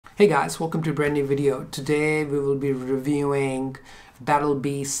Hey guys, welcome to a brand new video. Today we will be reviewing Battle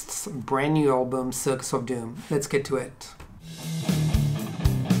Beast's brand new album, Circus of Doom. Let's get to it.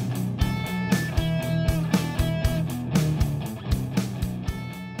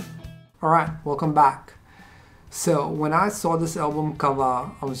 Alright, welcome back. So when I saw this album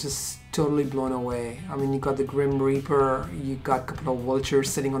cover, I was just totally blown away. I mean, you got the Grim Reaper, you got a couple of vultures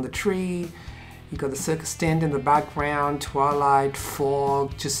sitting on the tree, you got the circus tent in the background, twilight,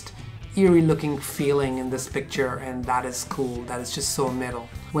 fog, just eerie looking feeling in this picture, and that is cool. That is just so metal.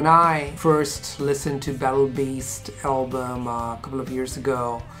 When I first listened to Battle Beast album a couple of years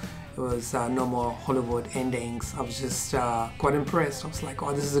ago, it was No More Hollywood Endings. I was just quite impressed. I was like,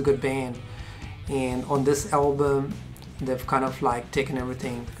 oh, this is a good band. And on this album, they've kind of like taken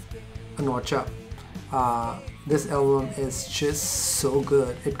everything a notch up. This album is just so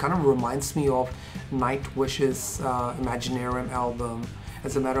good. It kind of reminds me of Nightwish's Imaginarium album.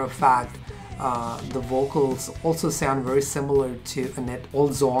 As a matter of fact, the vocals also sound very similar to Annette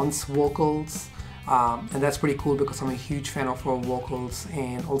Olzon's vocals. And that's pretty cool because I'm a huge fan of her vocals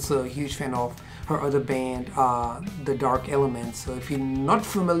and also a huge fan of her other band, The Dark Elements. So if you're not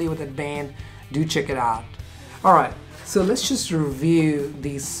familiar with that band, do check it out. Alright, so let's just review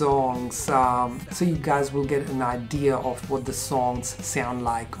these songs so you guys will get an idea of what the songs sound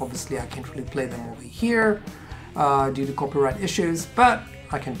like. Obviously I can't really play them over here due to copyright issues, but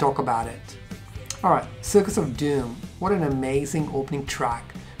I can talk about it. Alright, Circus of Doom. What an amazing opening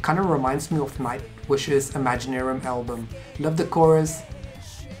track. Kind of reminds me of Nightwish's Imaginarium album. Love the chorus,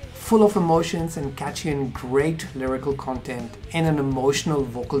 full of emotions and catchy and great lyrical content and an emotional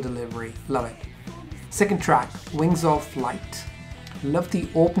vocal delivery. Love it. Second track, Wings of Light. Love the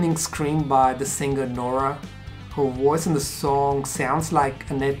opening scream by the singer Nora. Her voice in the song sounds like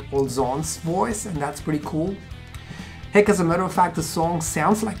Annette Olzon's voice, and that's pretty cool. Heck, as a matter of fact, the song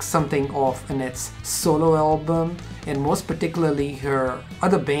sounds like something off Annette's solo album, and most particularly her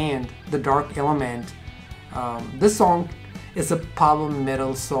other band, The Dark Element. This song is a power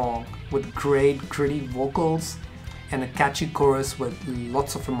metal song with great gritty vocals and a catchy chorus with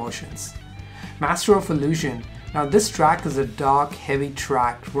lots of emotions. Master of Illusion. Now this track is a dark, heavy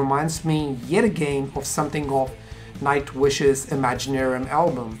track. Reminds me yet again of something off Nightwish's Imaginarium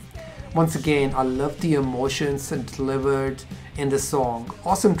album. Once again, I love the emotions delivered in the song.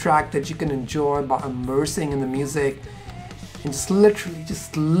 Awesome track that you can enjoy by immersing in the music and just literally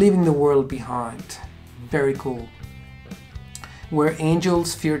just leaving the world behind. Very cool. Where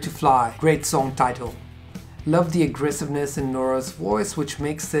Angels Fear to Fly. Great song title. Love the aggressiveness in Nora's voice, which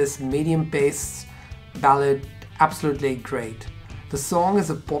makes this medium-paced ballad absolutely great. The song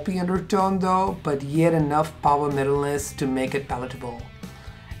has a poppy undertone though, but yet enough power metalness to make it palatable.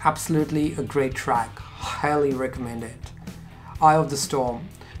 Absolutely a great track. Highly recommend it. Eye of the Storm.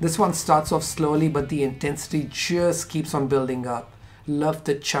 This one starts off slowly, but the intensity just keeps on building up. Love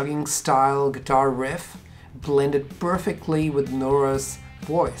the chugging style guitar riff, blended perfectly with Nora's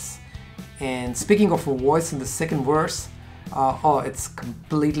voice. And speaking of her voice in the second verse, it's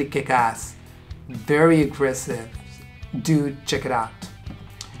completely kick-ass. Very aggressive. Dude, check it out.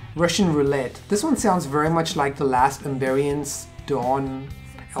 Russian Roulette. This one sounds very much like the last Amberian's Dawn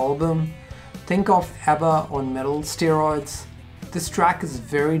album. Think of ABBA on metal steroids. This track is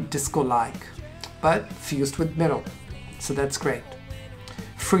very disco-like, but fused with metal, so that's great.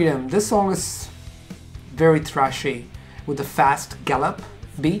 Freedom. This song is very thrashy with a fast gallop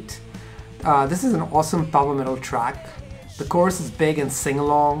beat. This is an awesome power metal track. The chorus is big and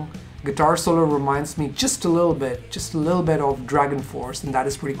sing-along. Guitar solo reminds me just a little bit of Dragon Force, and that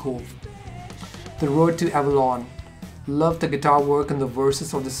is pretty cool. The Road to Avalon. Love the guitar work and the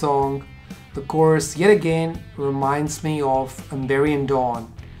verses of the song. The chorus, yet again, reminds me of Amberian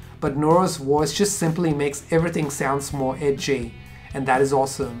Dawn, but Nora's voice just simply makes everything sounds more edgy, and that is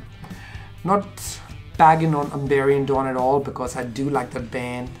awesome. Not bagging on Amberian Dawn at all because I do like that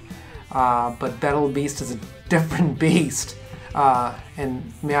band, but Battle Beast is a different beast,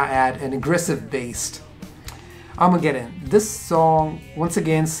 and may I add, an aggressive beast. Armageddon. This song once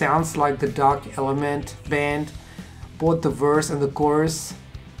again sounds like the Dark Element band. Both the verse and the chorus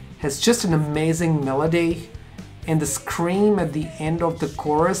has just an amazing melody, and the scream at the end of the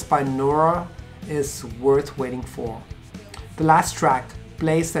chorus by Nora is worth waiting for. The last track,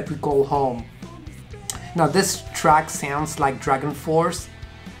 Place That We Call Home. Now this track sounds like Dragon Force,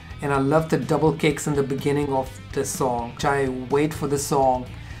 and I love the double kicks in the beginning of this song. I wait for the song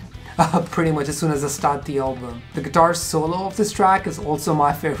pretty much as soon as I start the album. The guitar solo of this track is also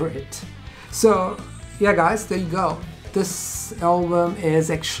my favorite. So yeah guys, there you go. This album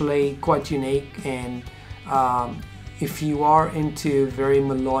is actually quite unique, and if you are into very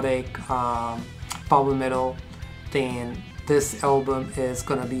melodic power metal, then this album is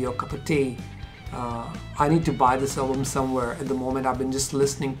gonna be your cup of tea. I need to buy this album somewhere. At the moment I've been just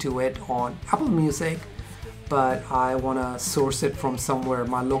listening to it on Apple Music, but I want to source it from somewhere.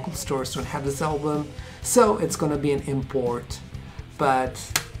 My local stores don't have this album, so it's gonna be an import, but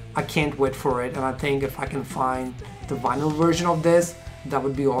I can't wait for it. And I think if I can find the vinyl version of this, that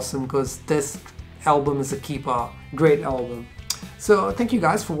would be awesome, because this album is a keeper. Great album. So thank you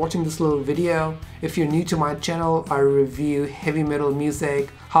guys for watching this little video. If you're new to my channel, I review heavy metal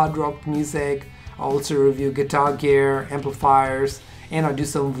music, hard rock music. I also review guitar gear, amplifiers, and I do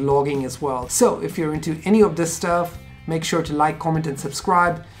some vlogging as well. So if you're into any of this stuff, make sure to like, comment, and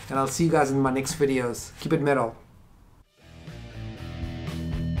subscribe, and I'll see you guys in my next videos. Keep it metal.